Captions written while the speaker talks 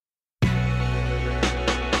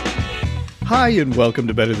Hi, and welcome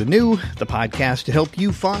to Better Than New, the podcast to help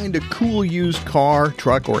you find a cool used car,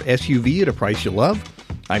 truck, or SUV at a price you love.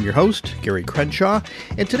 I'm your host, Gary Crenshaw,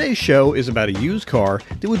 and today's show is about a used car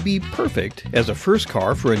that would be perfect as a first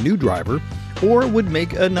car for a new driver, or would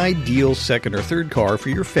make an ideal second or third car for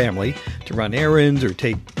your family to run errands or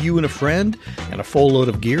take you and a friend and a full load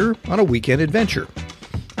of gear on a weekend adventure.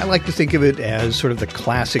 I like to think of it as sort of the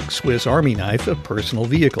classic Swiss Army knife of personal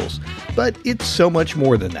vehicles, but it's so much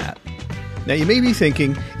more than that. Now you may be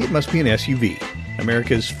thinking it must be an SUV,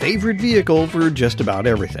 America's favorite vehicle for just about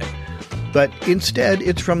everything. But instead,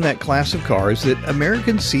 it's from that class of cars that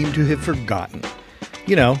Americans seem to have forgotten.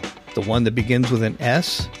 You know, the one that begins with an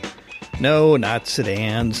S? No, not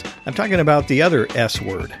sedans. I'm talking about the other S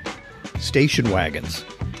word, station wagons.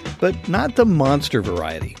 But not the monster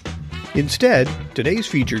variety. Instead, today's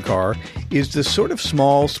featured car is the sort of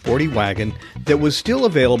small, sporty wagon that was still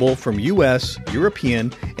available from US,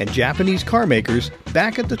 European, and Japanese car makers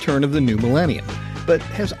back at the turn of the new millennium, but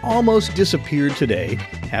has almost disappeared today,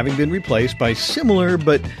 having been replaced by similar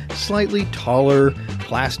but slightly taller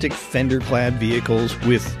plastic fender-clad vehicles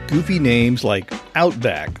with goofy names like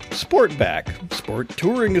Outback, Sportback, Sport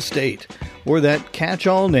Touring Estate, or that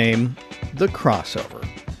catch-all name, the Crossover.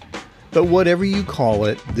 But whatever you call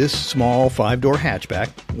it, this small 5-door hatchback,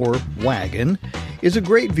 or wagon, is a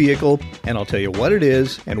great vehicle, and I'll tell you what it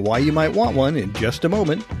is and why you might want one in just a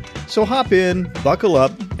moment. So hop in, buckle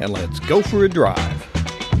up, and let's go for a drive.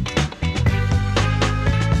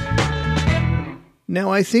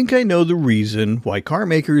 Now, I think I know the reason why car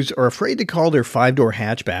makers are afraid to call their 5-door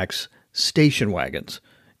hatchbacks station wagons.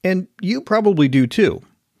 And you probably do too.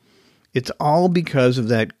 It's all because of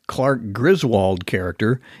that Clark Griswold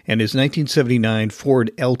character and his 1979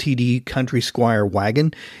 Ford LTD Country Squire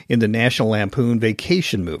wagon in the National Lampoon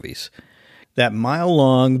Vacation movies. That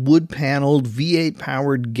mile-long, wood-paneled,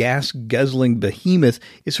 V8-powered, gas-guzzling behemoth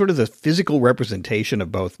is sort of the physical representation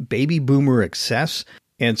of both baby boomer excess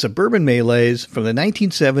and suburban melees from the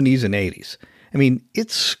 1970s and 80s. I mean,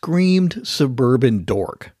 it screamed suburban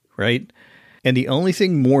dork, right? And the only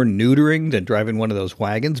thing more neutering than driving one of those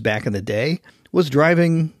wagons back in the day was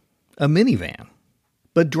driving a minivan.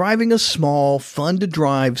 But driving a small,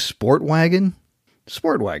 fun-to-drive sport wagon,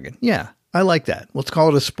 yeah, I like that. Let's call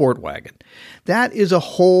it a sport wagon. That is a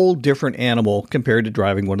whole different animal compared to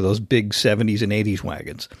driving one of those big 70s and 80s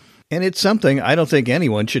wagons. And it's something I don't think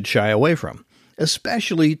anyone should shy away from,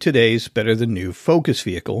 especially today's Better Than New Focus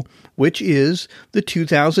vehicle, which is the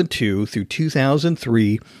 2002 through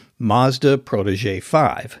 2003 Mazda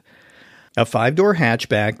Protege5, a 5-door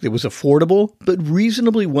hatchback that was affordable but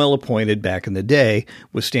reasonably well appointed back in the day,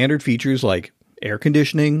 with standard features like air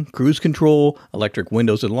conditioning, cruise control, electric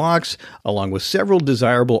windows and locks, along with several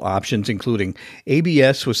desirable options including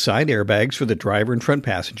ABS with side airbags for the driver and front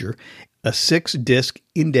passenger, a 6-disc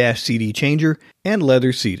in-dash CD changer, and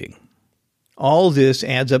leather seating. All this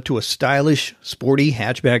adds up to a stylish, sporty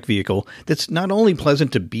hatchback vehicle that's not only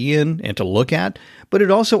pleasant to be in and to look at, but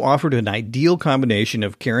it also offered an ideal combination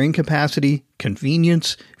of carrying capacity,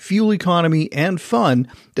 convenience, fuel economy, and fun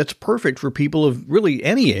that's perfect for people of really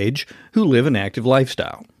any age who live an active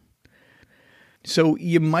lifestyle. So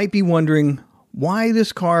you might be wondering why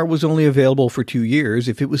this car was only available for 2 years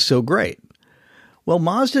if it was so great. Well,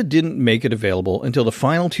 Mazda didn't make it available until the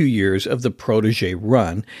final 2 years of the Protege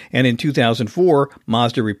run, and in 2004,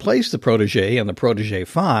 Mazda replaced the Protege and the Protege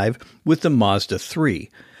 5 with the Mazda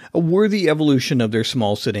 3, a worthy evolution of their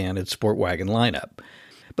small sedan and sport wagon lineup.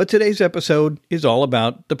 But today's episode is all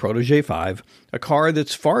about the Protege 5, a car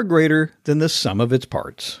that's far greater than the sum of its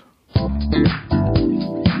parts.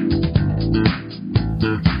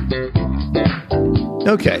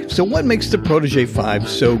 Okay, so what makes the Protege 5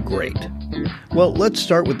 so great? Well, let's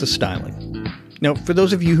start with the styling. Now, for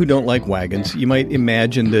those of you who don't like wagons, you might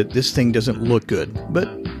imagine that this thing doesn't look good, but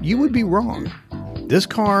you would be wrong. This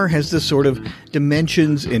car has the sort of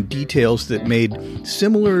dimensions and details that made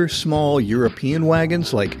similar small European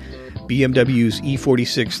wagons like BMW's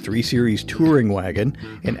E46 3 Series touring wagon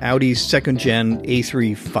and Audi's second-gen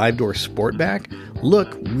A3 5-door Sportback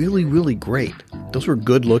look really, really great. Those were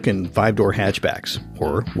good-looking 5-door hatchbacks,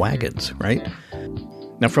 or wagons, right?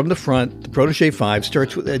 Now, from the front, the Protege 5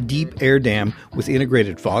 starts with a deep air dam with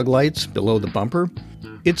integrated fog lights below the bumper.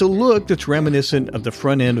 It's a look that's reminiscent of the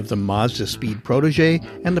front end of the Mazda Speed Protege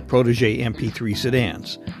and the Protege MP3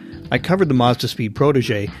 sedans. I covered the Mazda Speed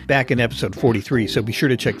Protege back in episode 43, so be sure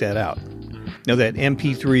to check that out. Now, that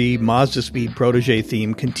MP3 Mazda Speed Protege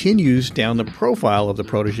theme continues down the profile of the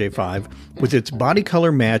Protege 5 with its body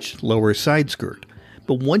color matched lower side skirt.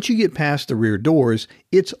 But once you get past the rear doors,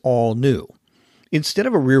 it's all new. Instead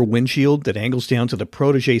of a rear windshield that angles down to the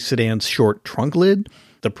Protege sedan's short trunk lid,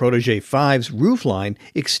 the Protege5's roofline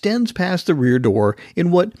extends past the rear door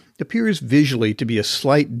in what appears visually to be a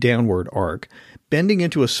slight downward arc, bending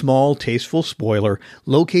into a small, tasteful spoiler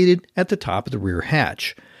located at the top of the rear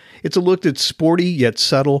hatch. It's a look that's sporty yet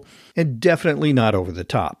subtle, and definitely not over the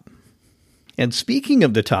top. And speaking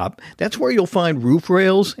of the top, that's where you'll find roof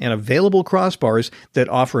rails and available crossbars that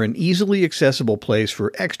offer an easily accessible place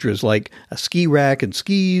for extras like a ski rack and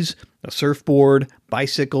skis, a surfboard,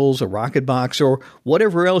 bicycles, a rocket box, or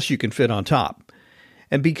whatever else you can fit on top.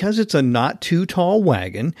 And because it's a not too tall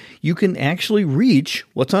wagon, you can actually reach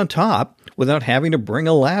what's on top without having to bring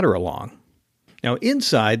a ladder along. Now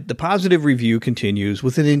inside, the positive review continues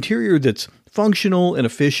with an interior that's functional and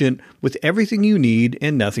efficient with everything you need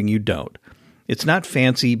and nothing you don't. It's not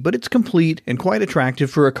fancy, but it's complete and quite attractive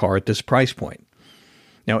for a car at this price point.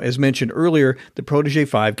 Now, as mentioned earlier, the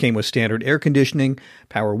Protege5 came with standard air conditioning,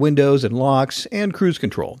 power windows and locks, and cruise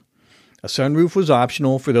control. A sunroof was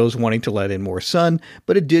optional for those wanting to let in more sun,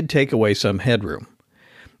 but it did take away some headroom.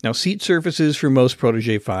 Now, seat surfaces for most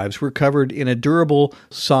Protege5s were covered in a durable,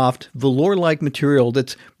 soft, velour-like material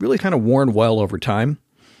that's really kind of worn well over time.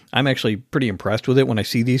 I'm actually pretty impressed with it when I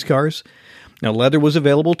see these cars. Now, leather was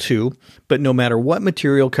available too, but no matter what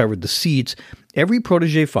material covered the seats, every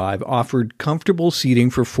Protege5 offered comfortable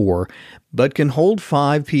seating for 4, but can hold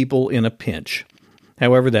 5 people in a pinch.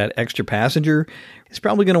 However, that extra passenger is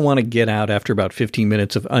probably going to want to get out after about 15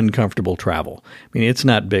 minutes of uncomfortable travel. I mean, it's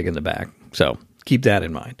not big in the back, so keep that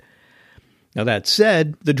in mind. Now, that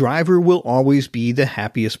said, the driver will always be the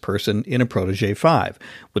happiest person in a Protege5,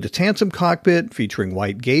 with its handsome cockpit featuring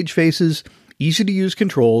white gauge faces, easy-to-use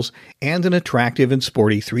controls, and an attractive and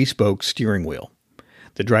sporty 3-spoke steering wheel.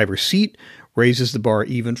 The driver's seat raises the bar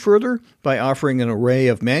even further by offering an array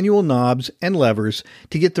of manual knobs and levers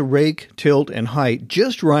to get the rake, tilt, and height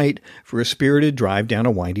just right for a spirited drive down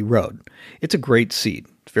a windy road. It's a great seat.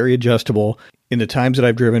 It's very adjustable. In the times that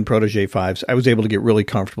I've driven Protege5s, I was able to get really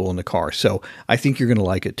comfortable in the car, so I think you're going to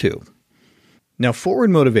like it too. Now,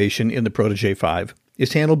 forward motivation in the Protege5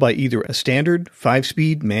 is handled by either a standard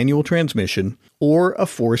 5-speed manual transmission or a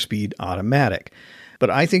 4-speed automatic. But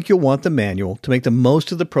I think you'll want the manual to make the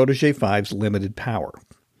most of the Protege5's limited power.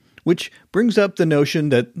 Which brings up the notion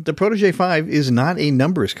that the Protege5 is not a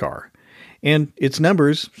numbers car. And its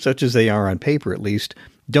numbers, such as they are on paper at least,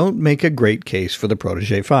 don't make a great case for the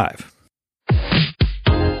Protege5.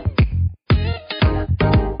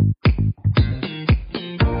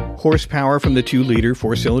 Horsepower from the 2-liter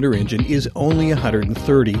 4-cylinder engine is only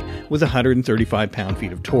 130 with 135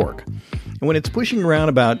 pound-feet of torque. And when it's pushing around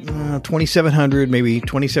about 2,700, maybe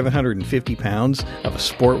 2,750 pounds of a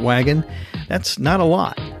sport wagon, that's not a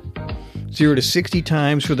lot. 0 to 60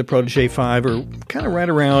 times for the Protege5 are kind of right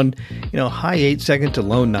around, high 8-second to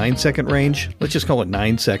low 9-second range. Let's just call it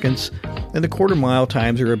 9 seconds. And the quarter-mile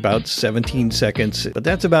times are about 17 seconds. But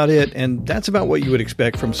that's about it, and that's about what you would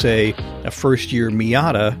expect from, say, a first-year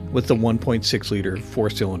Miata with the 1.6-liter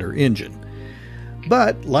 4-cylinder engine.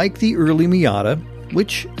 But like the early Miata,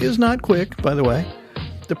 which is not quick, by the way,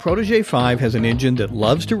 the Protege5 has an engine that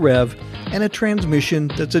loves to rev and a transmission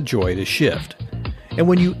that's a joy to shift. And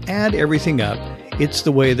when you add everything up, it's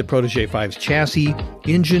the way the Protege5's chassis,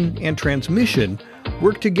 engine, and transmission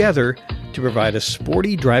work together to provide a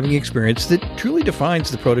sporty driving experience that truly defines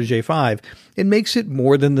the Protege5 and makes it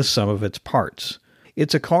more than the sum of its parts.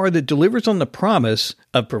 It's a car that delivers on the promise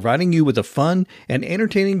of providing you with a fun and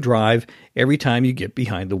entertaining drive every time you get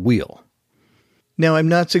behind the wheel. Now, I'm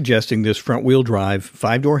not suggesting this front-wheel drive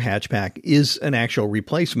 5-door hatchback is an actual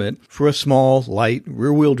replacement for a small, light,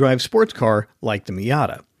 rear-wheel drive sports car like the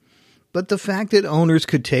Miata. But the fact that owners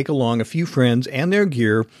could take along a few friends and their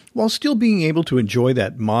gear while still being able to enjoy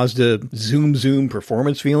that Mazda zoom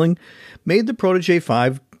performance feeling made the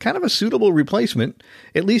Protege5 kind of a suitable replacement,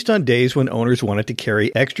 at least on days when owners wanted to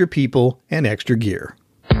carry extra people and extra gear.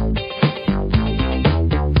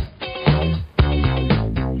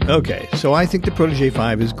 Okay, so I think the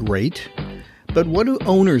Protege5 is great, but what do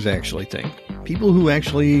owners actually think? People who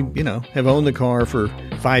actually, have owned the car for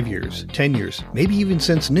 5 years, 10 years, maybe even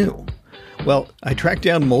since new. Well, I tracked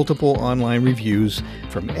down multiple online reviews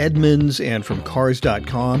from Edmunds and from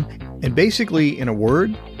Cars.com, and basically, in a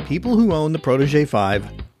word, people who own the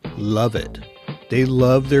Protege5 love it. They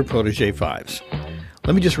love their Protege5s.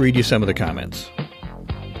 Let me just read you some of the comments.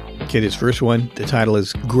 Okay, this first one, the title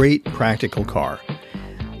is Great Practical Car.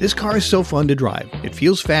 This car is so fun to drive. It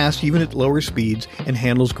feels fast even at lower speeds and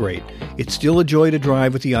handles great. It's still a joy to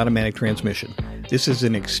drive with the automatic transmission. This is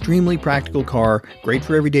an extremely practical car, great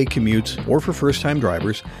for everyday commutes or for first-time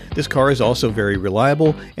drivers. This car is also very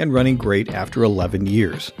reliable and running great after 11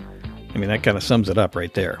 years. I mean, that kind of sums it up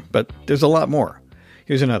right there, but there's a lot more.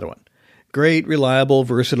 Here's another one. Great, reliable,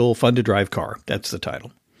 versatile, fun-to-drive car. That's the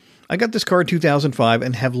title. I got this car in 2005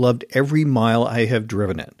 and have loved every mile I have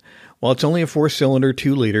driven it. While it's only a 4-cylinder,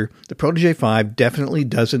 2-liter, the Protege5 definitely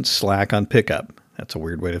doesn't slack on pickup. That's a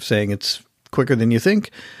weird way of saying it's quicker than you think.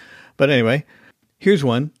 But anyway, here's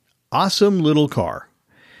one. Awesome little car.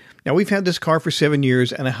 Now, we've had this car for 7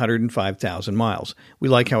 years and 105,000 miles. We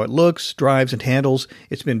like how it looks, drives, and handles.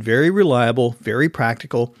 It's been very reliable, very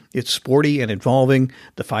practical. It's sporty and involving.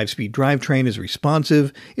 The 5-speed drivetrain is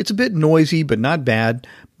responsive. It's a bit noisy, but not bad.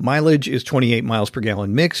 Mileage is 28 miles per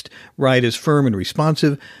gallon mixed. Ride is firm and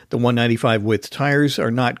responsive. The 195 width tires are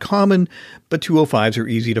not common, but 205s are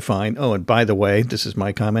easy to find. Oh, and by the way, this is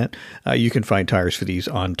my comment. You can find tires for these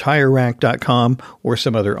on TireRack.com or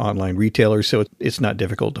some other online retailers, so it's not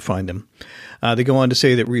difficult to find them. They go on to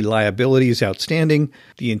say that reliability is outstanding.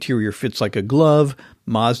 The interior fits like a glove.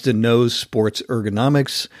 Mazda knows sports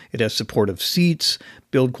ergonomics. It has supportive seats.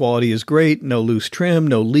 Build quality is great. No loose trim,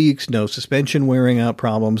 no leaks, no suspension wearing out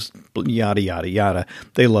problems, yada, yada, yada.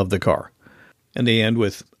 They love the car. And they end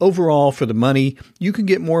with, overall, for the money, you can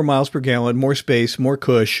get more miles per gallon, more space, more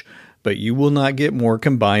cush, but you will not get more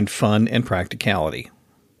combined fun and practicality.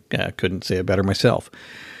 I couldn't say it better myself.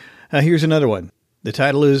 Here's another one. The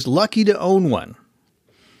title is Lucky to Own One.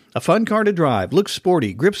 A fun car to drive, looks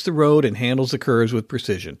sporty, grips the road, and handles the curves with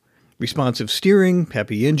precision. Responsive steering,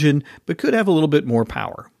 peppy engine, but could have a little bit more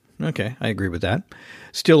power. Okay, I agree with that.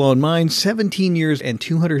 Still own mine, 17 years and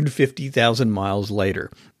 250,000 miles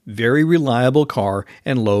later. Very reliable car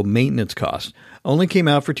and low maintenance cost. Only came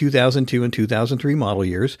out for 2002 and 2003 model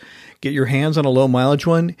years. Get your hands on a low mileage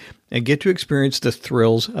one and get to experience the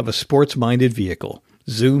thrills of a sports-minded vehicle.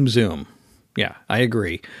 Zoom, zoom. Yeah, I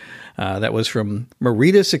agree. That was from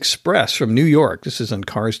Meritus Express from New York. This is on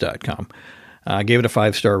Cars.com. I gave it a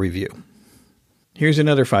 5-star review. Here's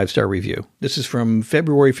another 5-star review. This is from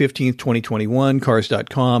February 15th, 2021,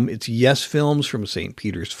 Cars.com. It's Yes Films from St.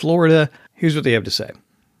 Peters, Florida. Here's what they have to say.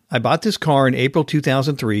 I bought this car in April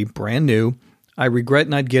 2003, brand new. I regret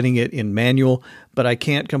not getting it in manual, but I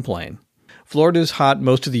can't complain. Florida's hot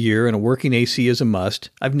most of the year, and a working AC is a must.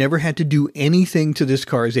 I've never had to do anything to this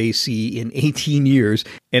car's AC in 18 years,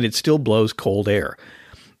 and it still blows cold air.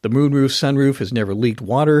 The moonroof sunroof has never leaked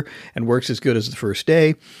water and works as good as the first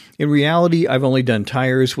day. In reality, I've only done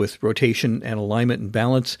tires with rotation and alignment and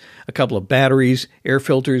balance, a couple of batteries, air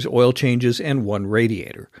filters, oil changes, and one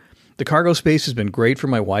radiator. The cargo space has been great for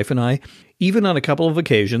my wife and I. Even on a couple of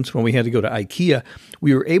occasions when we had to go to IKEA,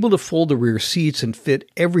 we were able to fold the rear seats and fit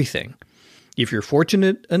everything. If you're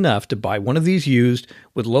fortunate enough to buy one of these used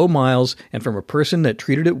with low miles and from a person that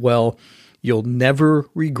treated it well, you'll never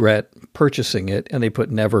regret purchasing it, and they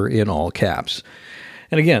put never in all caps.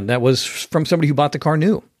 And again, that was from somebody who bought the car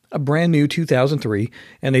new, a brand new 2003,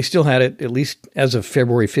 and they still had it at least as of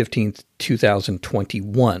February 15th,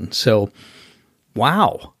 2021. So,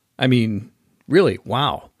 wow. I mean, really,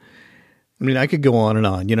 wow. I mean, I could go on and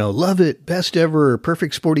on. Love it, best ever,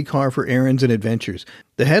 perfect sporty car for errands and adventures.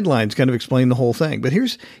 The headlines kind of explain the whole thing. But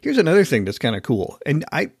here's another thing that's kind of cool. And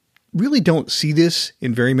I really don't see this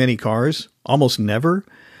in very many cars, almost never.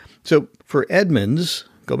 So for Edmunds,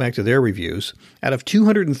 go back to their reviews, out of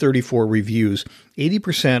 234 reviews,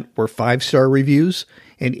 80% were 5-star reviews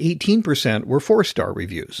and 18% were 4-star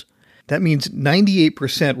reviews. That means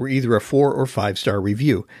 98% were either a 4 or 5-star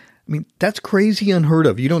review. I mean, that's crazy unheard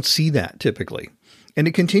of. You don't see that typically. And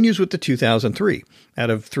it continues with the 2003. Out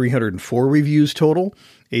of 304 reviews total,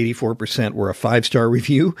 84% were a 5-star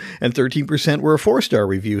review and 13% were a 4-star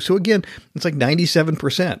review. So again, it's like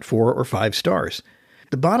 97%, 4 or 5 stars.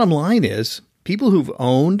 The bottom line is people who've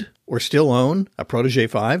owned or still own a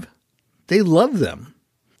Protege5, they love them.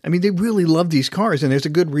 I mean, they really love these cars, and there's a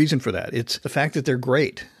good reason for that. It's the fact that they're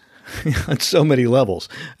great. On so many levels.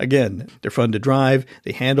 Again, they're fun to drive,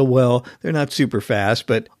 they handle well, they're not super fast,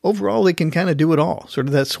 but overall they can kind of do it all. Sort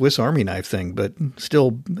of that Swiss Army knife thing, but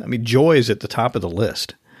still, I mean, joy is at the top of the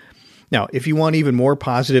list. Now, if you want even more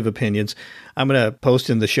positive opinions, I'm going to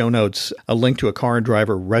post in the show notes a link to a Car and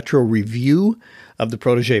Driver retro review of the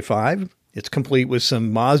Protege5. It's complete with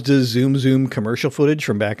some Mazda Zoom Zoom commercial footage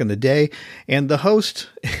from back in the day. And the host,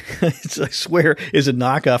 I swear, is a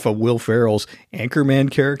knockoff of Will Ferrell's Anchorman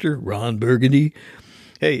character, Ron Burgundy.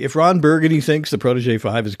 Hey, if Ron Burgundy thinks the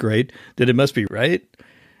Protege5 is great, then it must be right.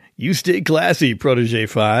 You stay classy,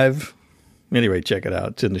 Protege5. Anyway, check it out.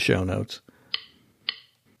 It's in the show notes.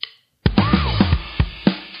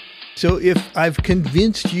 So if I've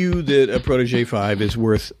convinced you that a Protege 5 is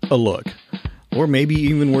worth a look, or maybe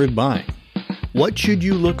even worth buying, what should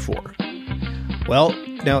you look for? Well,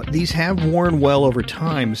 now these have worn well over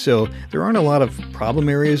time, so there aren't a lot of problem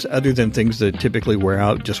areas other than things that typically wear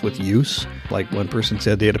out just with use. Like one person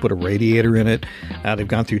said they had to put a radiator in it. They've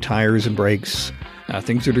gone through tires and brakes,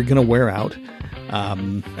 things that are going to wear out. I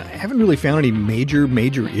haven't really found any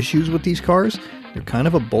major issues with these cars. They're kind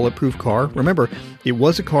of a bulletproof car. Remember, it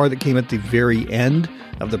was a car that came at the very end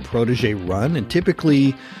of the Protege run, and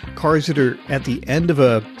typically cars that are at the end of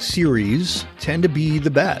a series tend to be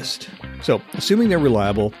the best. So, assuming they're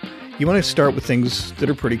reliable, you want to start with things that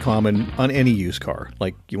are pretty common on any used car.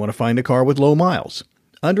 Like, you want to find a car with low miles.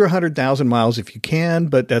 Under 100,000 miles if you can,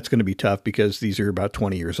 but that's going to be tough because these are about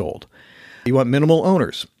 20 years old. You want minimal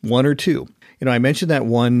owners, 1 or 2. I mentioned that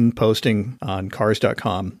one posting on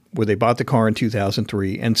cars.com where they bought the car in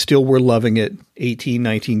 2003 and still were loving it 18,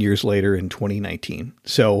 19 years later in 2019.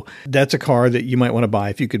 So that's a car that you might want to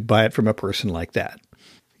buy if you could buy it from a person like that.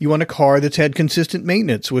 You want a car that's had consistent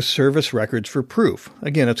maintenance with service records for proof.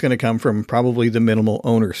 Again, it's going to come from probably the minimal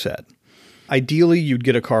owner set. Ideally, you'd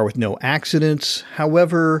get a car with no accidents.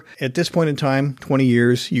 However, at this point in time, 20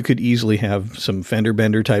 years, you could easily have some fender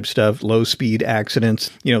bender type stuff, low speed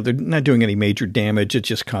accidents. They're not doing any major damage. It's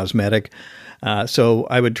just cosmetic. So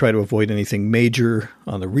I would try to avoid anything major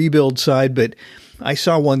on the rebuild side. But I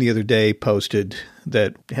saw one the other day posted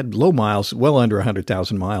that had low miles, well under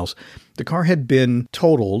 100,000 miles. The car had been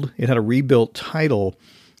totaled. It had a rebuilt title.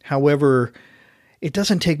 However, it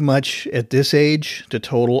doesn't take much at this age to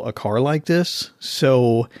total a car like this,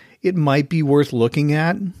 so it might be worth looking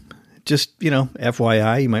at. Just,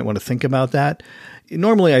 FYI, you might want to think about that.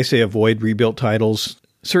 Normally, I say avoid rebuilt titles.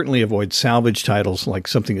 Certainly avoid salvage titles, like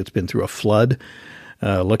something that's been through a flood.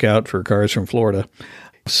 Look out for cars from Florida.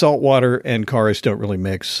 Saltwater and cars don't really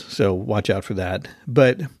mix, so watch out for that.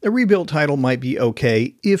 But a rebuilt title might be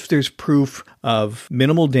okay if there's proof of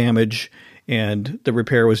minimal damage and the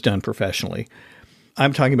repair was done professionally.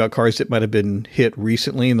 I'm talking about cars that might have been hit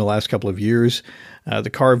recently in the last couple of years. The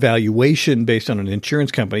car valuation based on an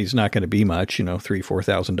insurance company is not going to be much, $3,000,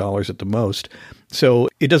 $4,000 at the most. So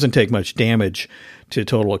it doesn't take much damage to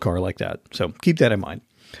total a car like that. So keep that in mind.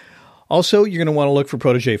 Also, you're going to want to look for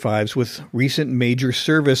Protege 5s with recent major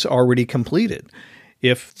service already completed.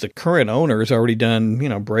 If the current owner has already done,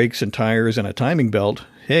 brakes and tires and a timing belt,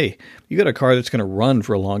 hey, you got a car that's going to run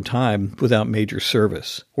for a long time without major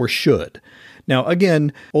service, or should. Now,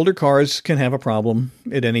 again, older cars can have a problem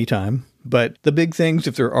at any time, but the big things,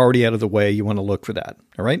 if they're already out of the way, you want to look for that,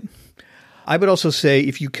 all right? I would also say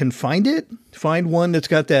if you can find it, find one that's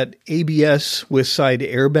got that ABS with side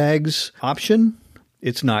airbags option.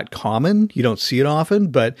 It's not common. You don't see it often,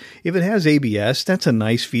 but if it has ABS, that's a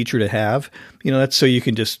nice feature to have. That's so you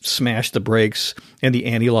can just smash the brakes and the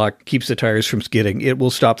anti-lock keeps the tires from skidding. It will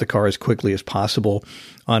stop the car as quickly as possible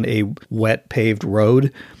on a wet paved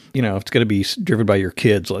road. If it's going to be driven by your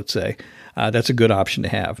kids, let's say, that's a good option to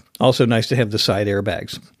have. Also nice to have the side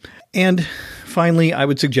airbags. And finally, I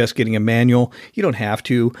would suggest getting a manual. You don't have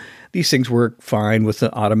to. These things work fine with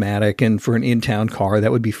the automatic, and for an in-town car,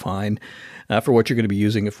 that would be fine for what you're going to be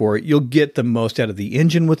using it for. You'll get the most out of the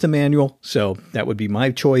engine with the manual, so that would be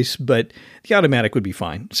my choice, but the automatic would be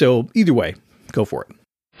fine. So either way, go for it.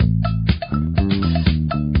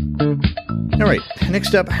 All right,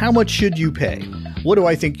 next up, how much should you pay? What do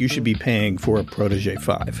I think you should be paying for a Protege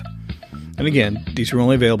 5? And again, these are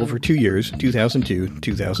only available for 2 years, 2002,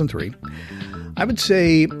 2003. I would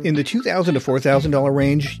say in the $2,000 to $4,000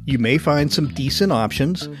 range, you may find some decent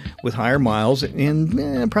options with higher miles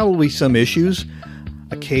and probably some issues.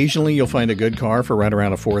 Occasionally, you'll find a good car for right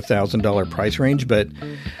around a $4,000 price range, but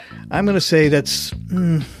I'm going to say that's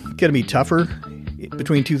going to be tougher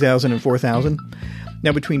between $2,000 and $4,000.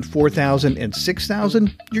 Now, between $4,000 and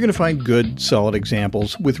 $6,000, you're going to find good, solid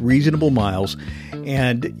examples with reasonable miles,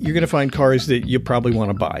 and you're going to find cars that you probably want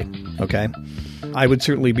to buy, okay? I would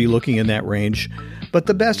certainly be looking in that range, but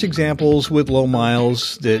the best examples with low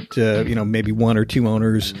miles that, maybe 1 or 2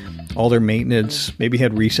 owners, all their maintenance, maybe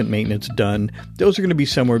had recent maintenance done, those are going to be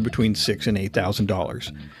somewhere between $6,000 and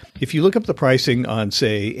 $8,000. If you look up the pricing on,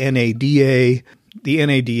 say, NADA, the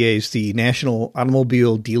NADA is the National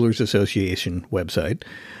Automobile Dealers Association website.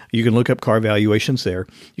 You can look up car valuations there.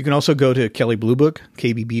 You can also go to Kelley Blue Book,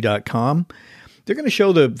 kbb.com. They're going to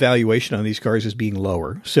show the valuation on these cars as being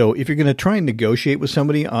lower. So if you're going to try and negotiate with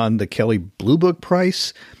somebody on the Kelley Blue Book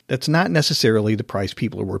price, that's not necessarily the price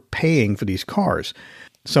people were paying for these cars.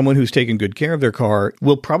 Someone who's taken good care of their car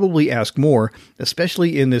will probably ask more,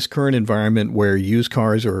 especially in this current environment where used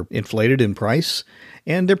cars are inflated in price,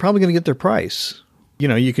 and they're probably going to get their price.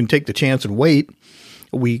 You can take the chance and wait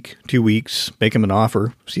a week, 2 weeks, make them an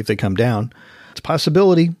offer, see if they come down. It's a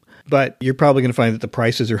possibility, but you're probably going to find that the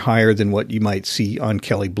prices are higher than what you might see on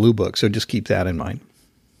Kelley Blue Book, so just keep that in mind.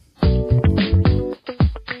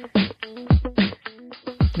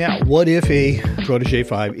 Now, what if a Protege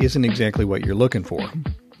 5 isn't exactly what you're looking for?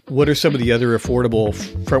 What are some of the other affordable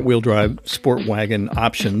front-wheel drive sport wagon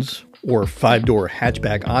options or 5-door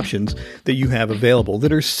hatchback options that you have available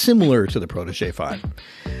that are similar to the Protege 5?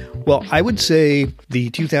 Well, I would say the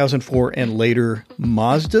 2004 and later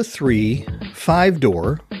Mazda 3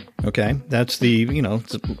 5-door, okay? That's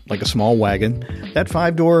it's like a small wagon. That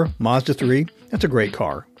 5-door Mazda 3, that's a great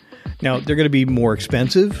car. Now, they're going to be more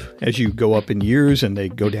expensive as you go up in years and they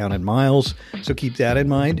go down in miles, so keep that in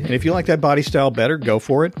mind. And if you like that body style better, go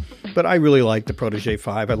for it. But I really like the Protege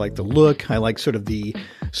 5. I like the look. I like sort of the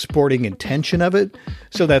sporting intention of it.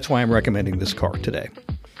 So that's why I'm recommending this car today.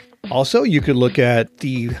 Also, you could look at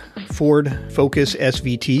the Ford Focus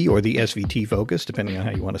SVT or the SVT Focus, depending on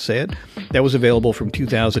how you want to say it. That was available from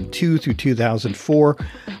 2002 through 2004.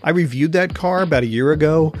 I reviewed that car about a year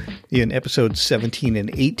ago in episodes 17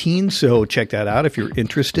 and 18, so check that out if you're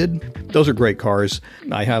interested. Those are great cars.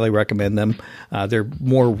 I highly recommend them. They're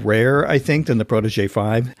more rare, I think, than the Protege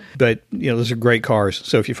 5, but those are great cars.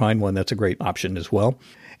 So if you find one, that's a great option as well.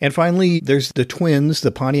 And finally, there's the twins, the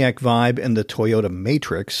Pontiac Vibe and the Toyota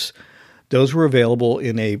Matrix. Those were available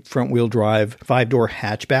in a front-wheel drive 5-door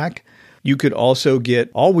hatchback. You could also get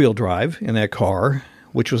all-wheel drive in that car,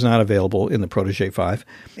 which was not available in the Protege 5.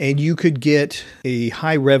 And you could get a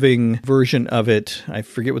high-revving version of it. I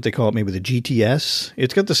forget what they call it, maybe the GTS.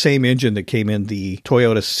 It's got the same engine that came in the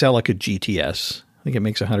Toyota Celica GTS. I think it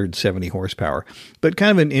makes 170 horsepower. But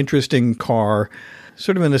kind of an interesting car,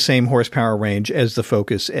 sort of in the same horsepower range as the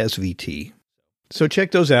Focus SVT. So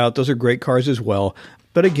check those out. Those are great cars as well.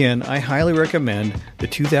 But again, I highly recommend the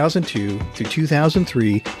 2002 through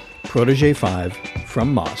 2003 Protege 5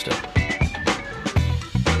 from Mazda.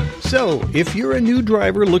 So, if you're a new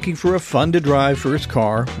driver looking for a fun-to-drive first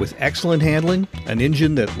car with excellent handling, an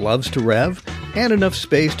engine that loves to rev, and enough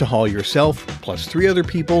space to haul yourself plus 3 other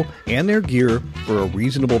people and their gear for a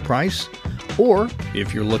reasonable price, or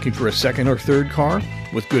if you're looking for a second or third car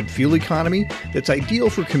with good fuel economy that's ideal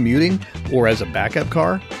for commuting or as a backup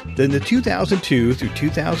car, then the 2002 through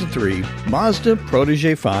 2003 Mazda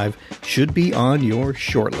Protege 5 should be on your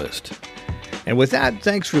shortlist. And with that,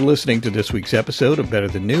 thanks for listening to this week's episode of Better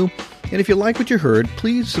Than New. And if you like what you heard,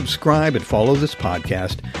 please subscribe and follow this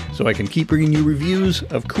podcast so I can keep bringing you reviews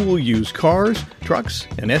of cool used cars, trucks,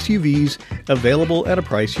 and SUVs available at a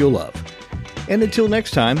price you'll love. And until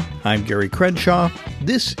next time, I'm Gary Crenshaw.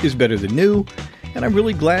 This is Better Than New, and I'm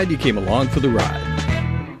really glad you came along for the ride.